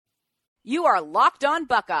You are Locked On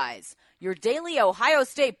Buckeyes, your daily Ohio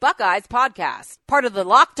State Buckeyes podcast, part of the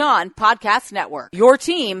Locked On Podcast Network, your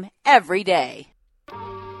team every day.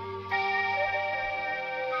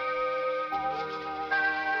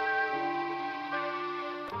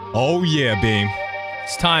 Oh, yeah, Beam.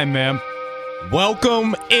 It's time, man.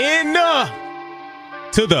 Welcome in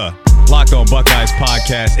to the Locked On Buckeyes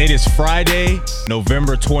podcast. It is Friday,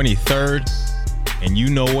 November 23rd, and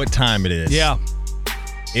you know what time it is. Yeah.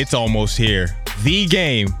 It's almost here. The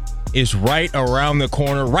game is right around the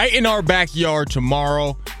corner, right in our backyard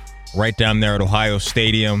tomorrow, right down there at Ohio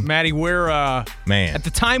Stadium. Maddie, we're at the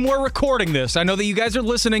time we're recording this, I know that you guys are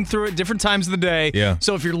listening through at different times of the day. Yeah.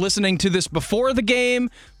 So if you're listening to this before the game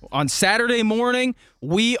on Saturday morning,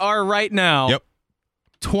 we are right now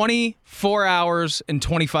 24 hours and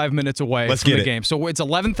 25 minutes away from the game. So it's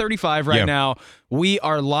 11:35 right now. We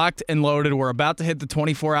are locked and loaded. We're about to hit the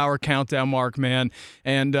 24-hour countdown mark, man.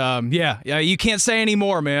 And you can't say any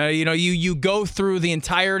more, man. You know, you go through the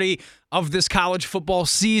entirety of this college football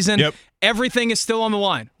season. Yep. Everything is still on the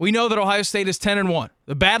line. We know that Ohio State is 10-1.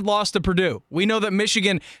 The bad loss to Purdue. We know that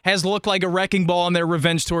Michigan has looked like a wrecking ball on their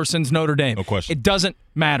revenge tour since Notre Dame. No question. It doesn't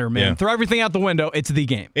matter, man. Yeah. Throw everything out the window. It's the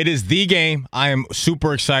game. It is the game. I am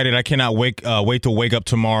super excited. I cannot wait to wake up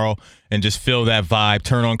tomorrow and just feel that vibe.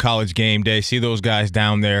 Turn on College Game Day. See those guys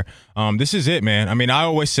down there. This is it, man. I mean, I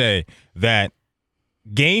always say that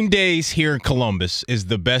game days here in Columbus is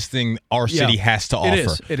the best thing our city has to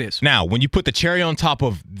offer. It is. Now, when you put the cherry on top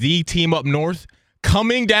of the team up north,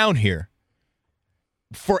 coming down here,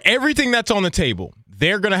 for everything that's on the table,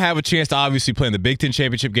 they're going to have a chance to obviously play in the Big Ten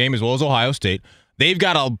championship game as well as Ohio State. They've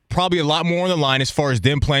got probably a lot more on the line as far as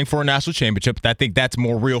them playing for a national championship. I think that's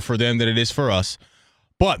more real for them than it is for us.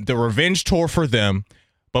 But the revenge tour for them,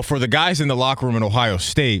 but for the guys in the locker room in Ohio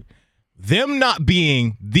State, them not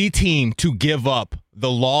being the team to give up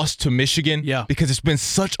the loss to Michigan, because it's been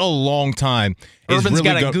such a long time. Urban's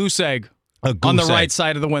got a goose egg on the right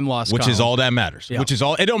side of the win-loss which column. is all that matters. Yeah. Which is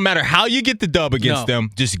all. It don't matter how you get the dub against them.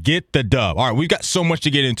 Just get the dub. All right, we've got so much to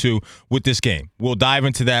get into with this game. We'll dive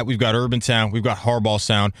into that. We've got Urban Sound. We've got Harbaugh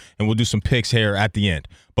Sound, and we'll do some picks here at the end.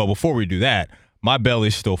 But before we do that, my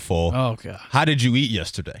belly's still full. Oh, God. How did you eat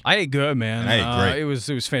yesterday? I ate good, man. I ate great. It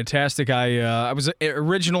was fantastic. I was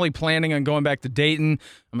originally planning on going back to Dayton.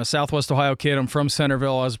 I'm a Southwest Ohio kid. I'm from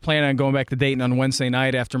Centerville. I was planning on going back to Dayton on Wednesday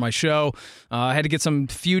night after my show. I had to get some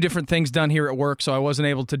few different things done here at work, so I wasn't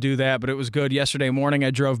able to do that, but it was good. Yesterday morning, I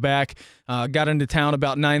drove back, got into town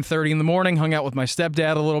about 9:30 in the morning, hung out with my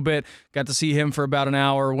stepdad a little bit, got to see him for about an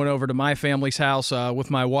hour, went over to my family's house with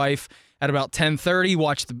my wife at about 10:30,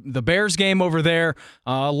 watched the Bears game over there,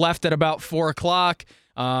 left at about 4 o'clock.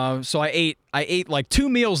 So I ate like 2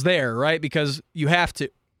 meals there, right? Because you have to.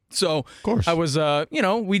 So of course. I was,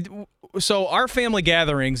 so our family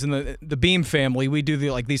gatherings in the Beam family, we do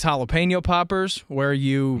these jalapeno poppers where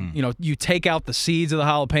you take out the seeds of the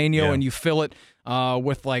jalapeno and you fill it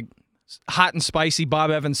with like hot and spicy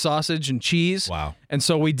Bob Evans sausage and cheese. Wow. And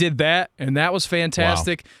so we did that, and that was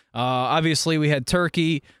fantastic. Wow. Obviously, we had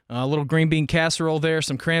turkey, a little green bean casserole there,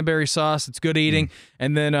 some cranberry sauce. It's good eating.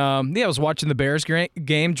 And then, I was watching the Bears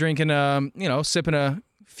game, drinking, sipping a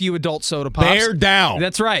few adult soda pops. Bear down.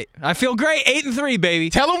 That's right. I feel great. 8-3, baby.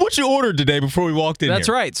 Tell them what you ordered today before we walked in That's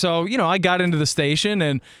here. right. So, I got into the station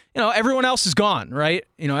and, everyone else is gone, right?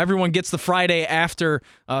 Everyone gets the Friday after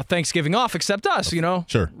Thanksgiving off except us,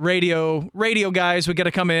 Sure. Radio guys, we got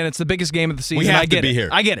to come in. It's the biggest game of the season. We have I get to be it. here.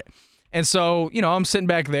 I get it. And so, I'm sitting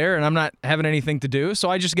back there and I'm not having anything to do. So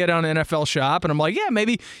I just get on NFL Shop and I'm like,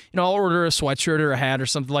 maybe, I'll order a sweatshirt or a hat or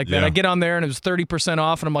something like that. Yeah. I get on there and it was 30%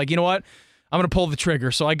 off and I'm like, you know what? I'm going to pull the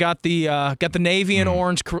trigger. So I got the navy and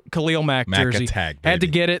orange Khalil Mack jersey. Attack, had to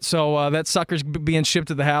get it. So that sucker's being shipped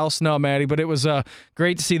to the house. No, Maddie, but it was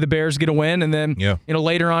great to see the Bears get a win. And then,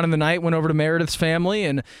 later on in the night, went over to Meredith's family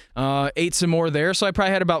and ate some more there. So I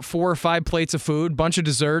probably had about 4 or 5 plates of food, bunch of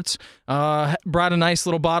desserts, brought a nice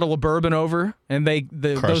little bottle of bourbon over, and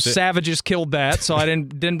those savages killed that. So I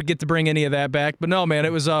didn't get to bring any of that back. But no, man,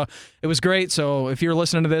 it was great. So if you're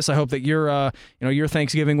listening to this, I hope that your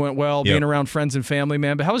Thanksgiving went well, being around friends and family,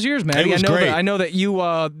 man. But how was yours, Maddie? It was great. I know that you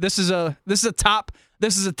this is a top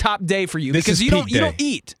day for you This because is you don't peak day.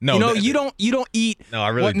 eat. No, you don't eat No, I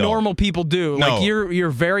really what don't. normal people do. No. Like you're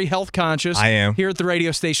very health conscious. I am. Here at the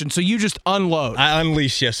radio station, so you just unload. I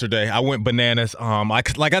unleashed yesterday. I went bananas.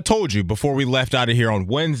 Like I told you before we left out of here on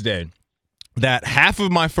Wednesday, that half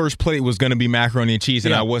of my first plate was going to be macaroni and cheese,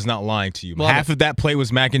 and I was not lying to you. Half of that plate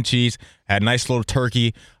was mac and cheese. Had a nice little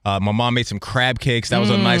turkey. My mom made some crab cakes. That was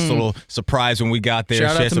a nice little surprise when we got there.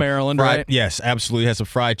 Shout out to Maryland, right? Yes, absolutely. Had some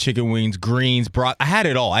fried chicken wings, greens, broth. I had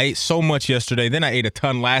it all. I ate so much yesterday. Then I ate a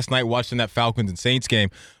ton last night watching that Falcons and Saints game.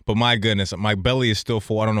 But my goodness, my belly is still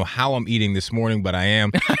full. I don't know how I'm eating this morning, but I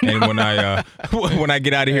am. And when I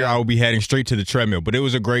get out of here, I will be heading straight to the treadmill. But it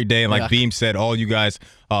was a great day. And like Beam said, all you guys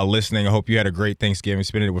listening, I hope you had a great Thanksgiving,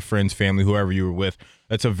 spending it with friends, family, whoever you were with.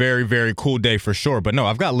 That's a very, very cool day for sure. But no,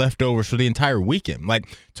 I've got leftovers for the entire weekend. Like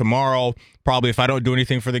tomorrow, probably if I don't do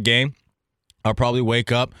anything for the game, I'll probably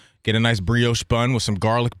wake up, get a nice brioche bun with some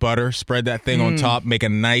garlic butter, spread that thing on top, make a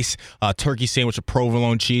nice turkey sandwich with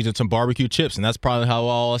provolone cheese and some barbecue chips. And that's probably how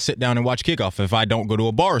I'll sit down and watch kickoff if I don't go to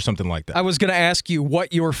a bar or something like that. I was going to ask you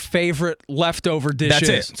what your favorite leftover dish is.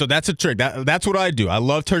 That's it. So that's a trick. That's what I do. I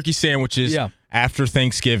love turkey sandwiches after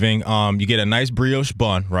Thanksgiving. You get a nice brioche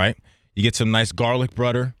bun, right? You get some nice garlic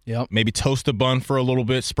butter. Yep. Maybe toast the bun for a little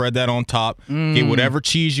bit. Spread that on top. Get whatever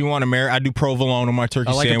cheese you want to marinate. I do provolone on my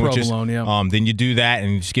turkey sandwiches. A provolone, then you do that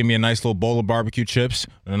and just give me a nice little bowl of barbecue chips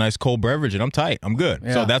and a nice cold beverage, and I'm tight. I'm good.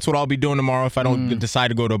 Yeah. So that's what I'll be doing tomorrow if I don't decide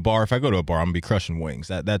to go to a bar. If I go to a bar, I'm going to be crushing wings.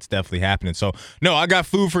 That's definitely happening. So, no, I got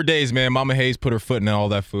food for days, man. Mama Hayes put her foot in all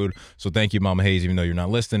that food. So thank you, Mama Hayes, even though you're not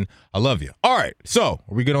listening. I love you. All right. So,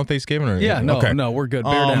 are we good on Thanksgiving? Or No, we're good.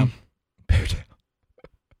 Bear down. Bear down.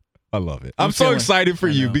 I love it. I'm so excited for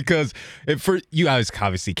you because for you guys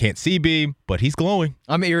obviously can't see Beam, but he's glowing.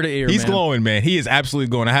 I'm ear to ear. He's glowing, man. He is absolutely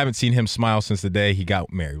glowing. I haven't seen him smile since the day he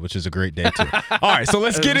got married, which is a great day too. All right, so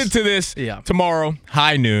let's get into this. Tomorrow,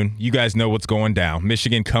 high noon. You guys know what's going down.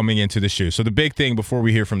 Michigan coming into the shoe. So the big thing before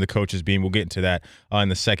we hear from the coaches, Beam, we'll get into that in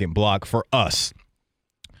the second block. For us,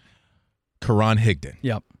 Karan Higdon.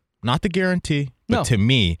 Yep. Not the guarantee, but to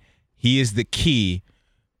me, he is the key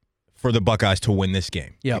for the Buckeyes to win this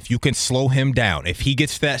game. Yep. If you can slow him down, if he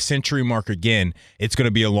gets that century mark again, it's going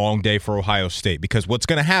to be a long day for Ohio State because what's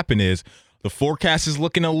going to happen is the forecast is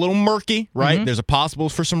looking a little murky, right? There's a possible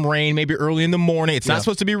for some rain maybe early in the morning. It's not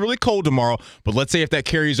supposed to be really cold tomorrow, but let's say if that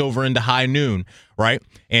carries over into high noon, right?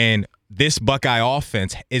 And this Buckeye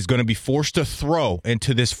offense is going to be forced to throw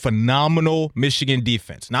into this phenomenal Michigan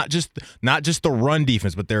defense. Not just the run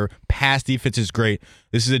defense, but their pass defense is great.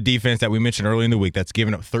 This is a defense that we mentioned early in the week that's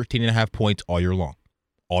given up 13.5 points all year long.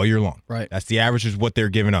 All year long. Right. That's the average is what they're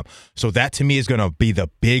giving up. So that to me is going to be the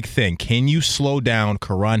big thing. Can you slow down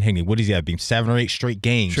Karan Higdon? What does he have? Being 7 or 8 straight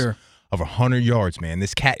games. Sure. Of 100 yards, man.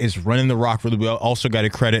 This cat is running the rock really well. Also got to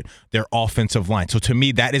credit their offensive line. So to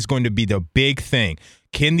me, that is going to be the big thing.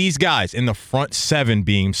 Can these guys in the front seven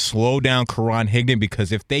Beam slow down Karan Higdon?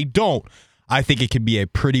 Because if they don't, I think it could be a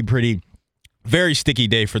pretty, very sticky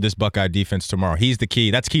day for this Buckeye defense tomorrow. He's the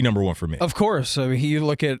key. That's key number one for me. Of course. I mean, you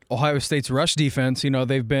look at Ohio State's rush defense,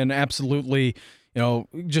 they've been absolutely,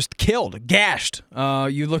 just killed, gashed.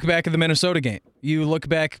 You look back at the Minnesota game. You look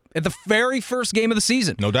back at the very first game of the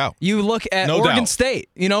season. No doubt. You look at Oregon State,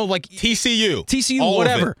 like TCU,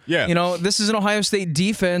 whatever. Yeah. This is an Ohio State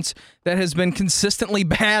defense that has been consistently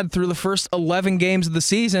bad through the first 11 games of the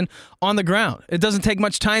season on the ground. It doesn't take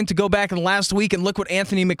much time to go back in last week and look what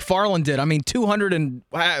Anthony McFarland did. I mean, 200 and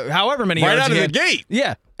however many yards right out of the gate.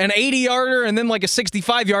 Yeah. An 80-yarder and then like a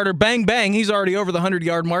 65-yarder, bang, bang. He's already over the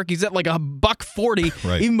 100-yard mark. He's at like a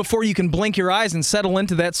 $140 even before you can blink your eyes and settle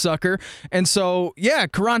into that sucker. And so,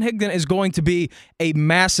 Karan Higdon is going to be a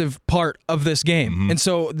massive part of this game. And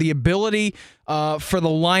so the ability for the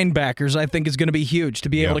linebackers, I think, is going to be huge to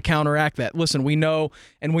be able to counteract that. Listen, we know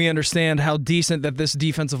and we understand how decent that this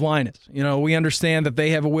defensive line is. We understand that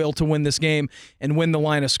they have a will to win this game and win the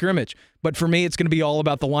line of scrimmage. But for me, it's going to be all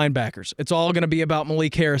about the linebackers. It's all going to be about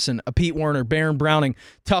Malik Harrison, a Pete Werner, Baron Browning,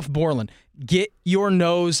 Tuff Borland. Get your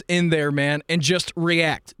nose in there, man, and just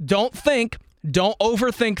react. Don't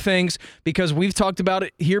overthink things, because we've talked about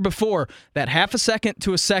it here before, that half a second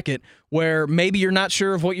to a second where maybe you're not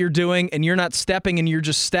sure of what you're doing and you're not stepping and you're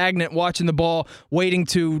just stagnant watching the ball, waiting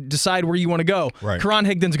to decide where you want to go. Right. Karan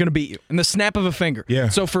Higdon's going to beat you in the snap of a finger. Yeah.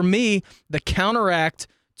 So for me, the counteract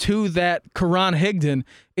to that Karan Higdon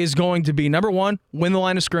is going to be, number one, win the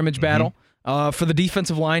line of scrimmage battle. For the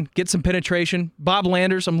defensive line, get some penetration. Bob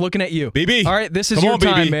Landers, I'm looking at you. BB. All right, this is Come your on,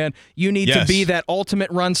 time, BB. man. You need to be that ultimate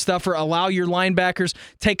run stuffer. Allow your linebackers,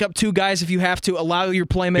 take up 2 guys if you have to. Allow your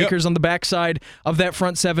playmakers on the backside of that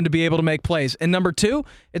front 7 to be able to make plays. And number 2,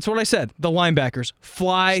 it's what I said. The linebackers,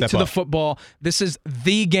 fly Step to up. the football. This is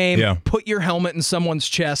the game. Yeah. Put your helmet in someone's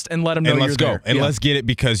chest and let them know you're there. And let's get it,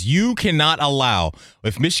 because you cannot allow,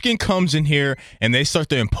 if Michigan comes in here and they start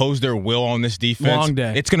to impose their will on this defense, Long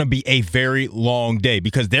day. it's going to be a very very long day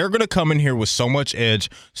because they're going to come in here with so much edge,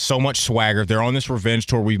 so much swagger. They're on this revenge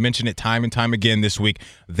tour. We've mentioned it time and time again this week.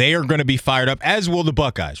 They are going to be fired up, as will the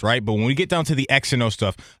Buckeyes, right? But when we get down to the X and O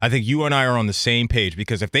stuff, I think you and I are on the same page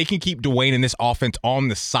because if they can keep Dwayne and this offense on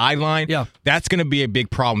the sideline, that's going to be a big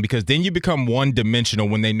problem because then you become one-dimensional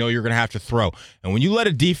when they know you're going to have to throw. And when you let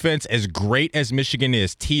a defense as great as Michigan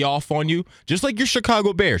is tee off on you, just like your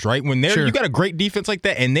Chicago Bears, right? When you got a great defense like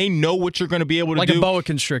that and they know what you're going to be able to do. Like a boa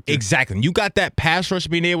constrictor. Exactly. You got that pass rush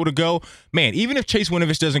being able to go. Man, even if Chase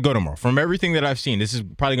Winovich doesn't go tomorrow, from everything that I've seen, this is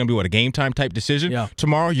probably going to be a game time type decision.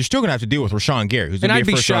 Tomorrow, you're still going to have to deal with Rashawn Gary, who's going to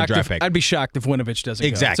be a first-round draft pick. I'd be shocked if Winovich doesn't go.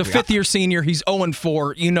 It's a fifth-year senior. He's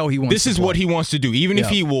 0-4. You know he wants This is what he wants to do. Even if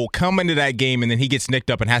he will come into that game and then he gets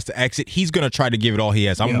nicked up and has to exit, he's going to try to give it all he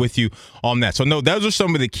has. I'm with you on that. So, no, those are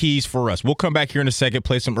some of the keys for us. We'll come back here in a second,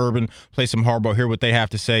 play some Urban, play some Harbaugh, hear what they have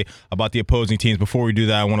to say about the opposing teams. Before we do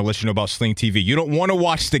that, I want to let you know about Sling TV. You don't want to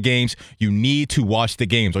watch the games. You need to watch the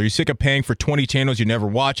games. Are you sick of paying for 20 channels you never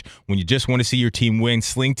watch when you just want to see your team win?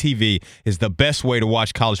 Sling TV is the best way to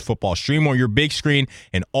watch college football. Stream on your big screen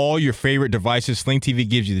and all your favorite devices. Sling TV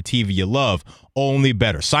gives you the TV you love, only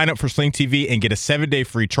better. Sign up for Sling TV and get a 7-day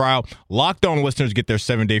free trial. Locked On listeners get their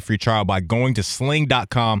 7-day free trial by going to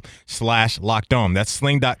sling.com/lockedon. That's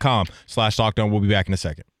sling.com/lockedon. We'll be back in a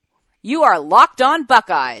second. You are Locked On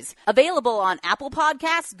Buckeyes. Available on Apple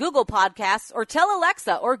Podcasts, Google Podcasts, or tell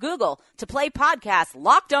Alexa or Google to play podcast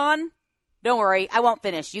Locked On. Don't worry, I won't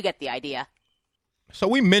finish. You get the idea. So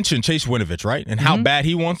we mentioned Chase Winovich, right? And how bad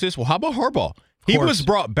he wants this. Well, how about Harbaugh? He was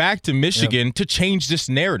brought back to Michigan to change this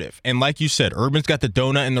narrative. And like you said, Urban's got the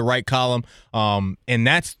donut in the right column, and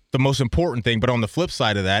that's the most important thing. But on the flip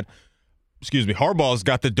side of that, Harbaugh's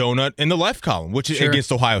got the donut in the left column, which is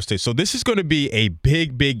against Ohio State. So this is going to be a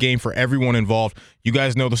big, big game for everyone involved. You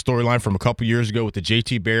guys know the storyline from a couple years ago with the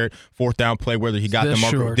J.T. Barrett fourth down play, whether he got the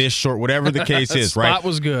marker this short, whatever the case is, right? Spot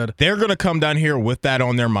was good. They're going to come down here with that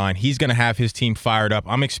on their mind. He's going to have his team fired up.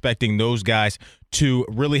 I'm expecting those guys to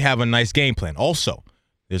really have a nice game plan. Also,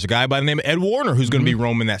 there's a guy by the name of Ed Warner who's going to be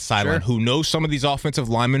roaming that sideline, who knows some of these offensive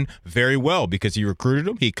linemen very well because he recruited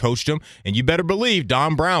them, he coached them, and you better believe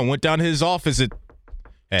Don Brown went down to his office at,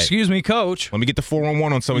 hey, excuse me, coach. Let me get the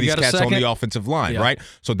 4-on-1 on some of these cats on the offensive line, right?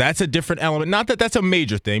 So that's a different element. Not that that's a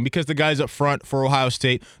major thing because the guys up front for Ohio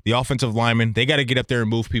State, the offensive linemen, they got to get up there and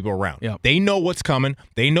move people around. They know what's coming.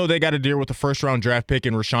 They know they got to deal with the first-round draft pick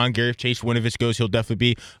and Rashawn Gary. If Chase Winovich goes, he'll definitely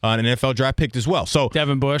be an NFL draft pick as well. So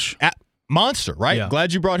Devin Bush. Monster, right?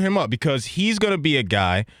 Glad you brought him up because he's going to be a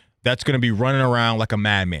guy that's going to be running around like a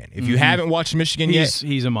madman. If you haven't watched Michigan yet,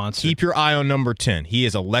 he's a monster. Keep your eye on number 10. He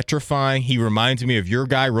is electrifying. He reminds me of your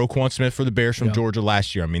guy, Roquan Smith for the Bears from Georgia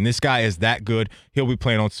last year. I mean, this guy is that good. He'll be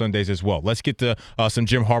playing on Sundays as well. Let's get to some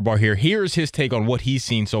Jim Harbaugh here. Here's his take on what he's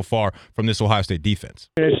seen so far from this Ohio State defense.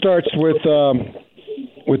 It starts with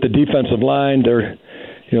the defensive line. They're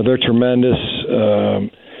tremendous.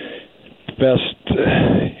 Best,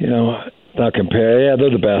 not compare. Yeah, they're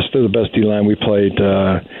the best. They're the best D-line we played.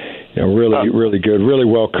 Really good, really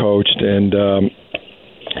well coached, and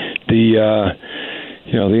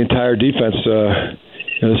the entire defense.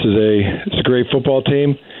 This is a great football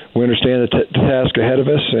team. We understand the task ahead of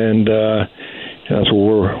us, and that's what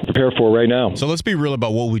we're prepared for right now. So let's be real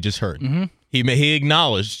about what we just heard. He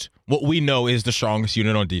acknowledged what we know is the strongest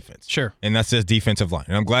unit on defense. Sure. And that's his defensive line.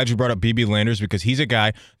 And I'm glad you brought up B.B. Landers because he's a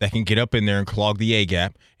guy that can get up in there and clog the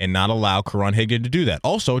A-gap and not allow Karan Higdon to do that.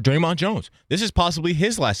 Also, Draymond Jones. This is possibly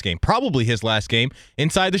his last game, probably his last game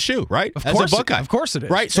inside the shoe, right? Of course it is.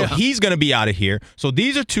 Right? So he's going to be out of here. So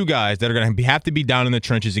these are two guys that are going to have to be down in the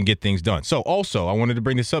trenches and get things done. So also, I wanted to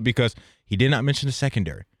bring this up because he did not mention the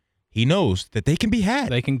secondary. He knows that they can be had.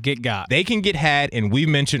 They can get got. They can get had, and we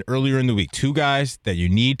mentioned earlier in the week, two guys that you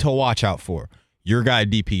need to watch out for. Your guy,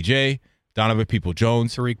 DPJ, Donovan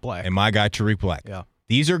Peoples-Jones. Tariq Black. And my guy, Tariq Black. Yeah.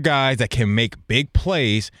 These are guys that can make big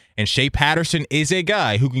plays, and Shea Patterson is a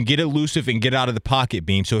guy who can get elusive and get out of the pocket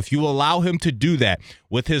beam. So if you allow him to do that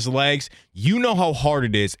with his legs, you know how hard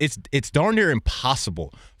it is. It's darn near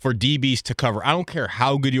impossible for DBs to cover. I don't care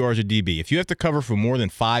how good you are as a DB. If you have to cover for more than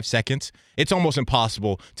 5 seconds, it's almost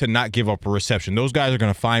impossible to not give up a reception. Those guys are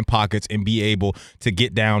going to find pockets and be able to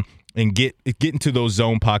get down and get into those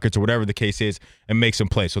zone pockets or whatever the case is and make some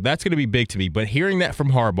plays. So that's going to be big to me. But hearing that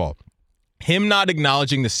from Harbaugh, him not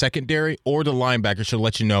acknowledging the secondary or the linebacker should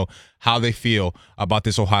let you know how they feel about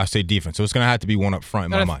this Ohio State defense. So it's going to have to be one up front in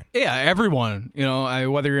my mind. Yeah, everyone.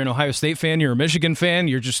 Whether you're an Ohio State fan, you're a Michigan fan,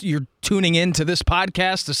 you're tuning into this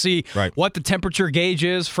podcast to see what the temperature gauge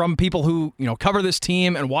is from people who cover this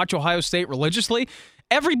team and watch Ohio State religiously.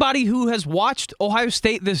 Everybody who has watched Ohio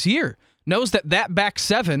State this year knows that back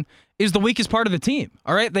seven is the weakest part of the team.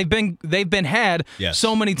 All right, they've been had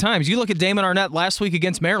so many times. You look at Damon Arnett last week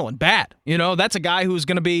against Maryland, bad. That's a guy who's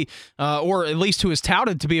going to be, or at least who is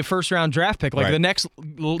touted to be a first-round draft pick, like the next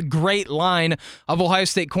great line of Ohio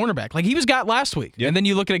State cornerback. Like he was got last week. Yep. And then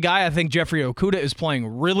you look at a guy, I think Jeffrey Okudah is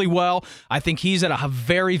playing really well. I think he's at a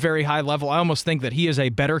very, very high level. I almost think that he is a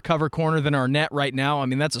better cover corner than Arnett right now. I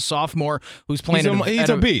mean, that's a sophomore who's playing. He's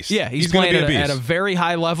a beast. Yeah, he's playing at a very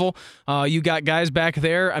high level. You got guys back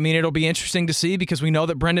there. I mean, it'll be interesting to see because we know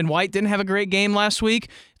that Brendan White didn't have a great game last week.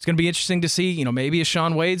 It's going to be interesting to see, maybe a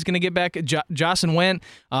Shaun Wade's going to get back, Jocelyn Went,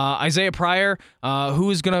 Isaiah Pryor, who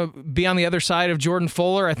is going to be on the other side of Jordan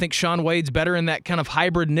Fuller. I think Shaun Wade's better in that kind of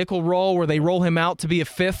hybrid nickel role where they roll him out to be a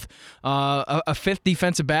fifth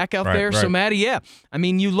defensive back out there. Right. So, Maddie, I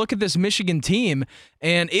mean, you look at this Michigan team,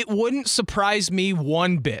 and it wouldn't surprise me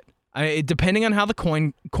one bit, depending on how the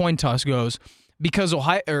coin toss goes, because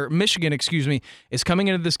Michigan, is coming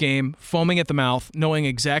into this game foaming at the mouth, knowing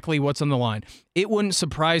exactly what's on the line. It wouldn't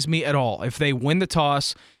surprise me at all if they win the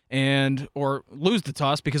toss or lose the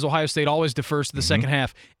toss, because Ohio State always defers to the second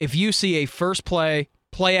half. If you see a first play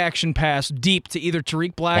action pass deep to either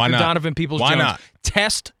Tariq Black or Donovan Peoples-Jones,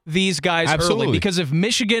 test these guys early, because if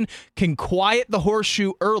Michigan can quiet the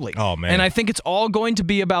horseshoe early, and I think it's all going to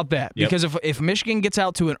be about that, because if Michigan gets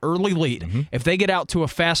out to an early lead, if they get out to a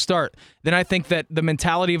fast start, then I think that the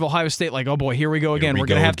mentality of Ohio State, like, oh boy, here we go again. We're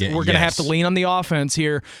going to have to lean on the offense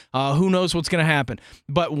here. Who knows what's going to happen?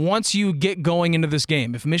 But once you get going into this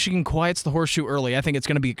game, if Michigan quiets the horseshoe early, I think it's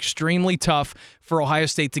going to be extremely tough for Ohio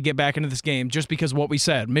State to get back into this game, just because of what we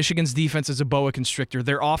said. Michigan's defense is a boa constrictor.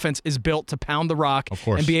 Their offense is built to pound the rock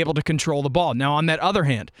and be able to control the ball. Now, on that other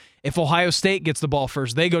hand, if Ohio State gets the ball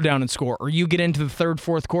first, they go down and score, or you get into the third,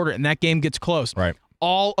 fourth quarter, and that game gets close. Right.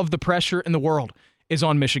 All of the pressure in the world is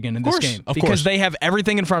on Michigan in this game because they have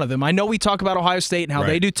everything in front of them. I know we talk about Ohio State and how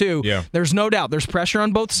they do too. Yeah. There's no doubt. There's pressure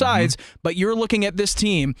on both sides, but you're looking at this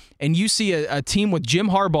team, and you see a team with Jim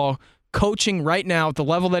Harbaugh coaching right now at the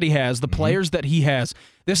level that he has, the players that he has.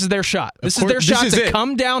 This is their shot. This is their shot to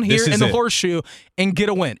come down here in the horseshoe and get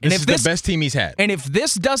a win. This is the best team he's had. And if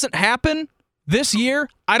this doesn't happen this year,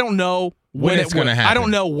 I don't know when it's going to happen. I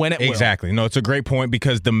don't know when it will. Exactly. No, it's a great point,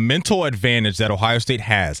 because the mental advantage that Ohio State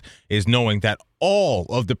has is knowing that all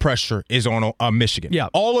of the pressure is on Michigan. Yeah.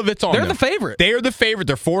 All of it's on them. They're the favorite. They are the favorite.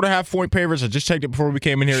 They're 4.5-point favorites. I just checked it before we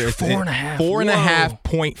came in here. 4.5.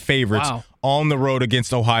 4.5-point favorites on the road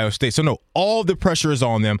against Ohio State. So, no, all the pressure is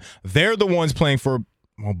on them. They're the ones playing for –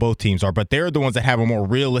 well, both teams are, but they're the ones that have a more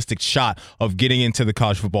realistic shot of getting into the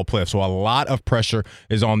college football playoffs. So a lot of pressure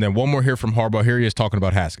is on them. One more here from Harbaugh. Here he is talking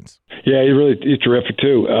about Haskins. Yeah, he's terrific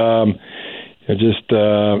too.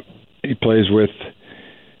 He plays with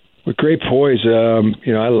great poise. I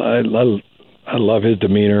love his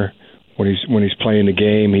demeanor when he's playing the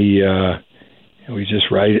game. He's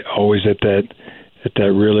just right, always at that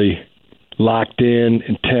really locked in,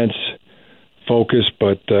 intense focus,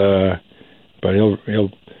 but he'll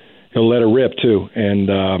let it rip too,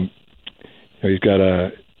 and he's got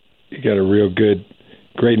a real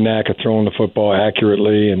great knack of throwing the football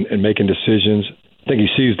accurately and making decisions. I think he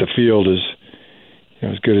sees the field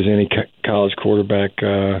as good as any college quarterback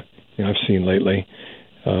I've seen lately.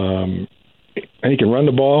 And he can run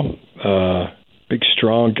the ball. Big,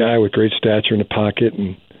 strong guy with great stature in the pocket.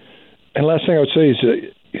 And last thing I would say is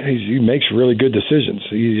he makes really good decisions.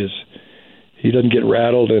 He doesn't get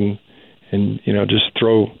rattled and just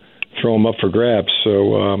throw him up for grabs.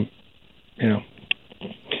 So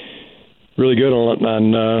really good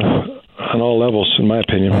on all levels, in my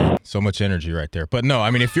opinion. So much energy right there. But no,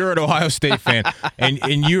 I mean, if you're an Ohio State fan and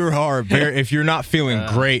if you're not feeling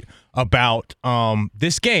great about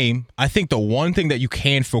this game, I think the one thing that you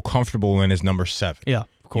can feel comfortable in is number 7. Yeah.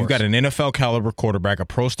 You've got an NFL caliber quarterback, a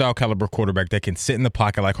pro-style caliber quarterback that can sit in the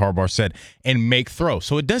pocket, like Harbaugh said, and make throws.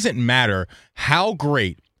 So it doesn't matter how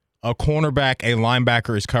great a cornerback, a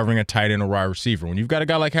linebacker is covering a tight end or wide receiver. When you've got a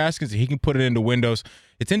guy like Haskins, he can put it into windows.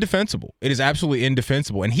 It's indefensible. It is absolutely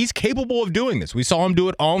indefensible. And he's capable of doing this. We saw him do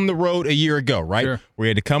it on the road a year ago, right? Sure. Where he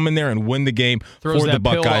had to come in there and win the game for the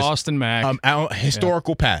Buckeyes. Pill to Austin Mack.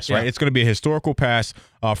 Historical pass, right? Yeah. It's going to be a historical pass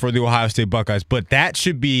for the Ohio State Buckeyes. But that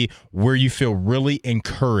should be where you feel really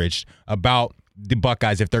encouraged about the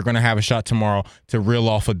Buckeyes if they're going to have a shot tomorrow to reel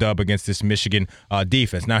off a dub against this Michigan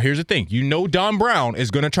defense. Now, here's the thing. Don Brown is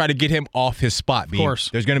going to try to get him off his spot. Of course.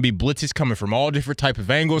 There's going to be blitzes coming from all different type of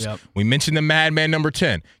angles. Yep. We mentioned the madman number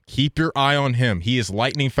 10. Keep your eye on him. He is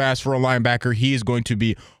lightning fast for a linebacker. He is going to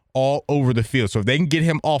be all over the field. So if they can get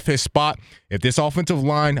him off his spot, if this offensive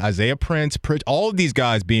line, Isaiah Prince, all of these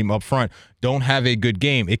guys being up front don't have a good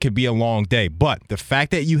game, it could be a long day. But the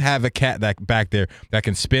fact that you have a cat that back there that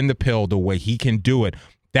can spin the pill the way he can do it,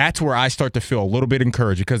 that's where I start to feel a little bit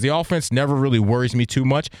encouraged, because the offense never really worries me too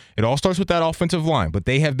much. It all starts with that offensive line, but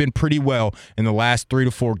they have been pretty well in the last 3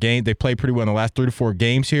 to 4 games. They played pretty well in the last 3 to 4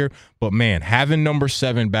 games here. But, man, having number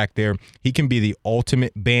 7 back there, he can be the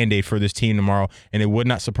ultimate Band-Aid for this team tomorrow, and it would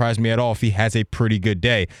not surprise me at all if he has a pretty good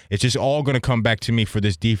day. It's just all going to come back to me for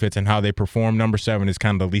this defense, and how they perform. Number 7 is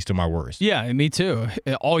kind of the least of my worries. Yeah, me too.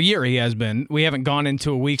 All year he has been. We haven't gone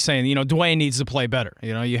into a week saying, Dwayne needs to play better.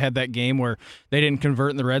 You had that game where they didn't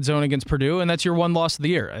convert in the red zone against Purdue, and that's your one loss of the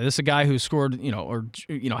year. This is a guy who scored,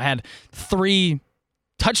 had 3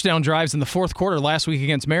 touchdown drives in the fourth quarter last week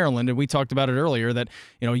against Maryland, and we talked about it earlier that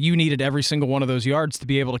you needed every single one of those yards to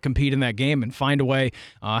be able to compete in that game and find a way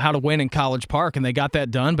how to win in College Park, and they got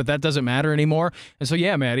that done, but that doesn't matter anymore. And so,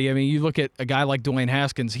 yeah, Maddie, I mean, you look at a guy like Dwayne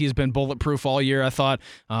Haskins, he's been bulletproof all year. I thought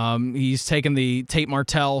he's taken the Tate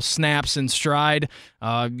Martell snaps in stride.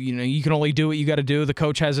 You can only do what you got to do. The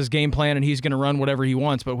coach has his game plan, and he's going to run whatever he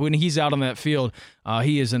wants, but when he's out on that field,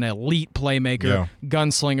 he is an elite playmaker,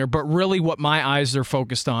 gunslinger. But really what my eyes are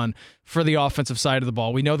focused on for the offensive side of the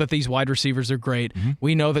ball, we know that these wide receivers are great. Mm-hmm.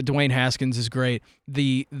 We know that Dwayne Haskins is great.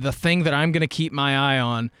 The thing that I'm going to keep my eye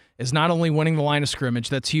on is not only winning the line of scrimmage,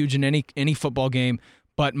 that's huge in any football game,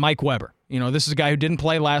 but Mike Weber. This is a guy who didn't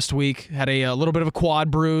play last week, had a little bit of a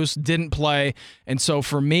quad bruise, didn't play. And so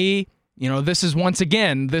for me, this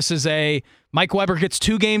is a Mike Weber gets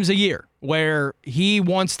 2 games a year where he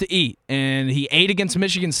wants to eat, and he ate against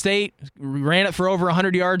Michigan State, ran it for over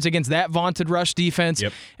 100 yards against that vaunted rush defense,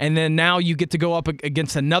 and then now you get to go up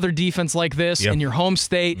against another defense like this in your home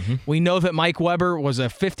state. Mm-hmm. We know that Mike Weber was a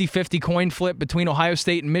 50-50 coin flip between Ohio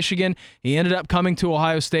State and Michigan. He ended up coming to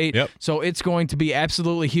Ohio State, so it's going to be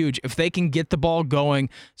absolutely huge. If they can get the ball going,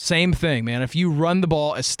 same thing, man. If you run the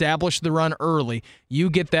ball, establish the run early,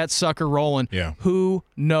 you get that sucker rolling, who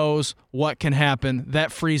knows what can happen?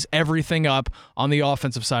 That frees everything up on the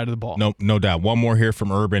offensive side of the ball. No doubt. One more here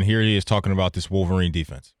from Urban. Here he is talking about this Wolverine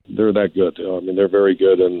defense. They're that good. I mean, they're very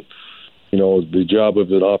good, and the job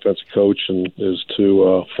of an offensive coach is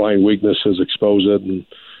to find weaknesses, expose it, and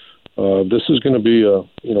this is going to be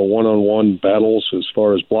one-on-one battles as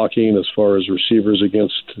far as blocking, as far as receivers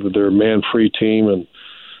against their man-free team,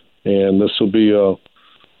 and this will be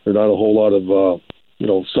there's not a whole lot of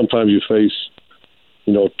sometimes you face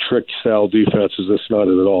trick-style defenses. That's not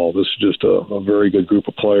it at all. This is just a very good group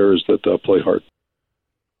of players that play hard.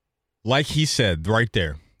 Like he said right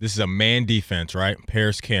there, this is a man defense, right?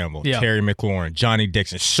 Paris Campbell, Terry McLaurin, Johnny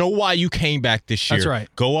Dixon. Show why you came back this year. That's right.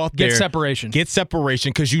 Go out there. Get separation,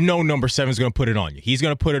 because number 7 is going to put it on you. He's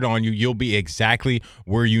going to put it on you. You'll be exactly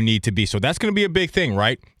where you need to be. So that's going to be a big thing,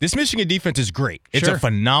 right? This Michigan defense is great. It's a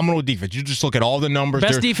phenomenal defense. You just look at all the numbers.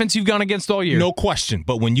 Best defense you've gone against all year. No question.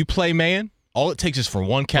 But when you play man, all it takes is for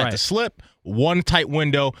one cat to slip, one tight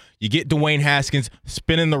window. You get Dwayne Haskins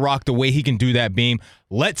spinning the rock the way he can do that beam.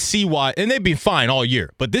 Let's see why. And they've been fine all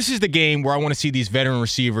year. But this is the game where I want to see these veteran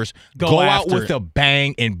receivers go out with a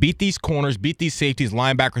bang and beat these corners, beat these safeties,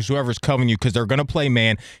 linebackers, whoever's covering you, because they're going to play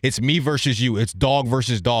man. It's me versus you. It's dog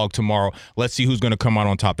versus dog tomorrow. Let's see who's going to come out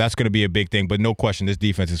on top. That's going to be a big thing. But no question, this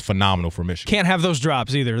defense is phenomenal for Michigan. Can't have those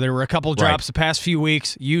drops either. There were a couple of drops the past few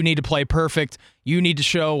weeks. You need to play perfect. You need to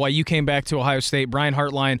show why you came back to Ohio State. Brian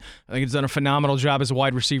Hartline, I think, has done a phenomenal job as a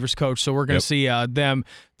wide receivers coach, so we're going to see them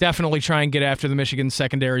definitely try and get after the Michigan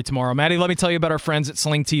secondary tomorrow. Maddie, let me tell you about our friends at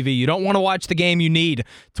Sling TV. You don't want to watch the game, you need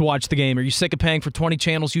to watch the game. Are you sick of paying for 20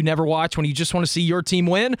 channels you never watch when you just want to see your team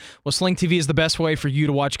win? Well, Sling TV is the best way for you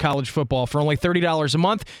to watch college football. For only $30 a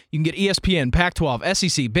month, you can get ESPN, Pac-12,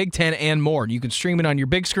 SEC, Big Ten, and more. You can stream it on your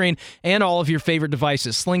big screen and all of your favorite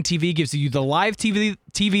devices. Sling TV gives you the live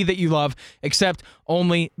TV that you love, except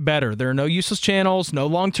only better. There are no useless channels, no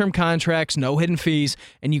long-term contracts, no hidden fees,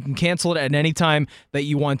 and you can cancel it at any time that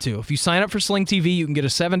you want to. If you sign up for Sling TV, you can get a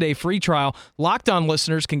 7-day free trial. Locked On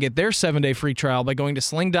listeners can get their 7-day free trial by going to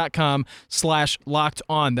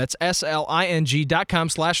sling.com/lockedon. That's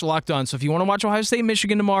SLING.com/lockedon. So if you want to watch Ohio State,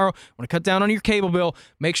 Michigan tomorrow, want to cut down on your cable bill,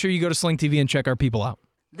 make sure you go to Sling TV and check our people out.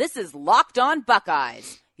 This is Locked On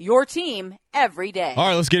Buckeyes, your team every day. All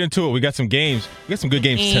right, let's get into it. We got some games. We got some good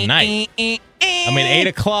games tonight. 8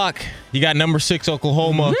 o'clock, you got number 6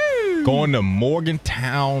 Oklahoma going to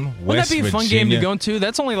Morgantown, West Virginia. Wouldn't that be a fun game to go to?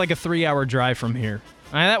 That's only like a 3-hour drive from here.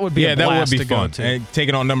 That would be a blast to go to. And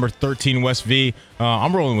taking on number 13 West V.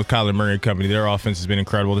 I'm rolling with Kyler Murray and company. Their offense has been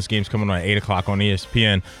incredible. This game's coming on at 8 o'clock on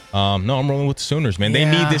ESPN. I'm rolling with the Sooners, man. They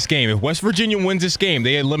need this game. If West Virginia wins this game,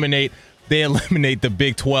 they eliminate they eliminate the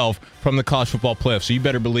Big 12 from the college football playoffs. So you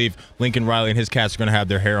better believe Lincoln Riley and his cats are going to have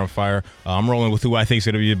their hair on fire. I'm rolling with who I think is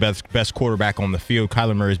going to be the best quarterback on the field.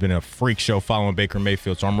 Kyler Murray's been a freak show following Baker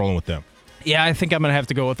Mayfield, so I'm rolling with them. Yeah, I think I'm going to have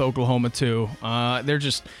to go with Oklahoma, too.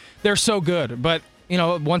 They're so good. But,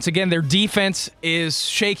 once again, their defense is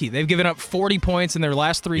shaky. They've given up 40 points in their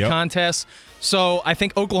last 3 contests. So I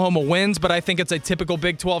think Oklahoma wins, but I think it's a typical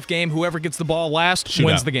Big 12 game. Whoever gets the ball last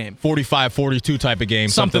wins the game. 45-42 type of game,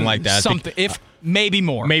 something like that. Maybe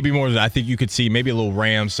more. Maybe more than that. I think you could see maybe a little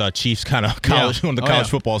Rams, Chiefs kind of college on the college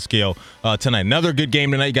football scale tonight. Another good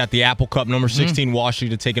game tonight. You got the Apple Cup, number 16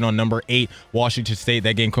 Washington taking on number 8 Washington State.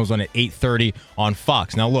 That game comes on at 8:30 on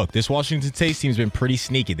Fox. Now look, this Washington State team's been pretty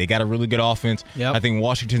sneaky. They got a really good offense. Yep. I think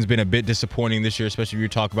Washington's been a bit disappointing this year, especially if you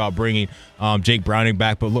talk about bringing Jake Browning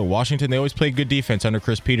back. But look, Washington, they always play good defense under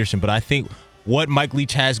Chris Peterson. But I think what Mike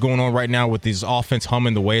Leach has going on right now with this offense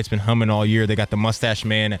humming the way it's been humming all year. They got the mustache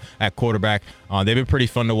man at quarterback. They've been pretty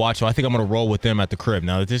fun to watch, so I think I'm going to roll with them at the crib.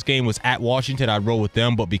 Now, if this game was at Washington, I'd roll with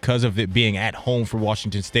them, but because of it being at home for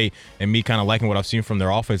Washington State and me kind of liking what I've seen from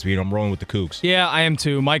their offense, I'm rolling with the Cougs. Yeah, I am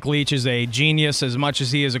too. Mike Leach is a genius as much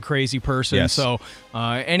as he is a crazy person. Yes. So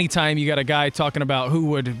anytime you got a guy talking about who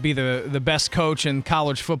would be the best coach in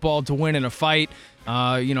college football to win in a fight,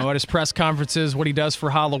 at his press conferences, what he does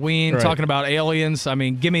for Halloween, talking about aliens. I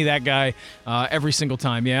mean, give me that guy every single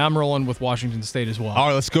time. Yeah, I'm rolling with Washington State as well. All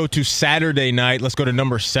right, let's go to Saturday night. Let's go to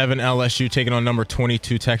number 7 LSU taking on number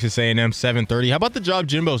 22 Texas A&M, 7:30. How about the job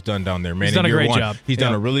Jimbo's done down there, man? He's done a great job. He's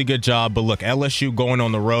done a really good job. But look, LSU going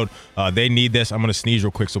on the road, they need this. I'm going to sneeze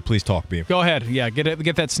real quick, so please talk, Beam. Go ahead. Yeah,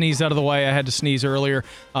 get that sneeze out of the way. I had to sneeze earlier.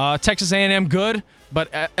 Texas A&M good. But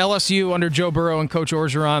LSU under Joe Burrow and Coach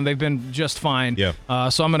Orgeron, they've been just fine. Yeah.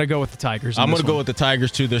 So I'm going to go with the Tigers. I'm going to go with the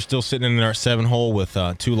Tigers, too. They're still sitting in their 7-hole with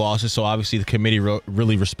 2 losses, so obviously the committee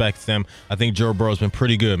really respects them. I think Joe Burrow's been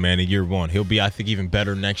pretty good, man, in year 1. He'll be, I think, even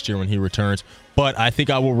better next year when he returns. But I think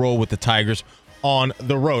I will roll with the Tigers on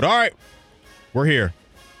the road. All right, we're here.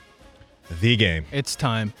 The game. It's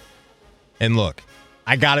time. And look,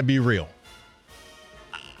 I got to be real.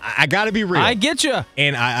 I got to be real. I get you.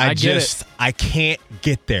 And I can't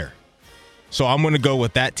get there. So I'm going to go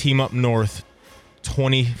with that team up north,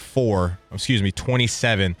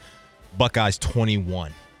 27, Buckeyes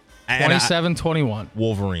 21. 27-21.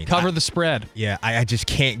 Wolverines. Cover the spread. Yeah, I just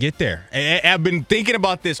can't get there. I've been thinking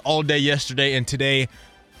about this all day yesterday and today.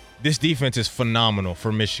 This defense is phenomenal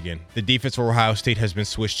for Michigan. The defense for Ohio State has been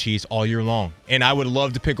Swiss cheese all year long. And I would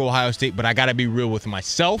love to pick Ohio State, but I got to be real with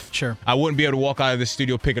myself. Sure. I wouldn't be able to walk out of the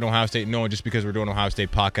studio picking Ohio State knowing just because we're doing Ohio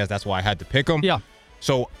State podcast, that's why I had to pick them. Yeah.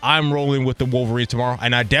 So I'm rolling with the Wolverines tomorrow,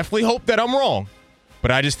 and I definitely hope that I'm wrong.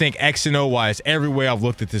 But I just think X and O-wise, every way I've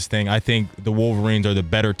looked at this thing, I think the Wolverines are the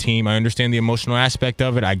better team. I understand the emotional aspect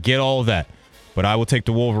of it. I get all of that. But I will take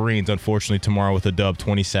the Wolverines, unfortunately, tomorrow with a dub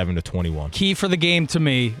 27-21. Key for the game to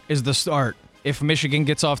me is the start. If Michigan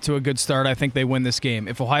gets off to a good start, I think they win this game.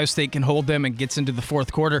 If Ohio State can hold them and gets into the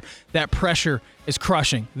fourth quarter, that pressure is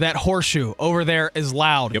crushing. That horseshoe over there is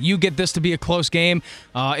loud. Yep. You get this to be a close game.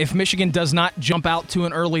 If Michigan does not jump out to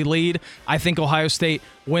an early lead, I think Ohio State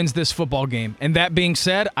wins this football game. And that being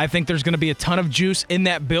said, I think there's going to be a ton of juice in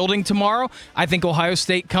that building tomorrow. I think Ohio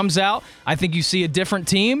State comes out. I think you see a different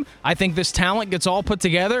team. I think this talent gets all put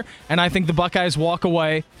together, and I think the Buckeyes walk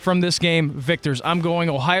away from this game victors. I'm going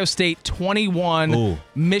Ohio State 21, Ooh.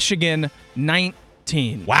 Michigan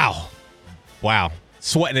 19. Wow.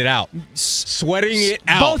 Sweating it out. Sweating it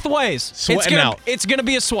out. Both ways. Sweating out. It's going to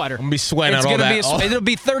be a sweater. I'm going to be sweating out all that. It'll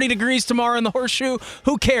be 30 degrees tomorrow in the horseshoe.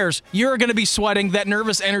 Who cares? You're going to be sweating. That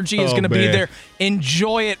nervous energy is going to be there.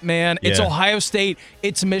 Enjoy it, man. It's Yeah. Ohio State.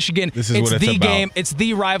 It's Michigan. This is what it's the about. game. It's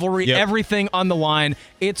the rivalry. Yep. Everything on the line.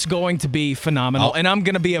 It's going to be phenomenal. And I'm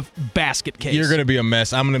going to be a basket case. You're going to be a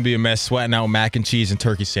mess. I'm going to be a mess sweating out mac and cheese and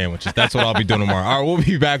turkey sandwiches. That's what I'll be doing tomorrow. All right, we'll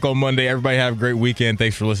be back on Monday. Everybody have a great weekend.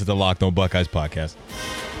 Thanks for listening to the Locked On Buckeyes podcast.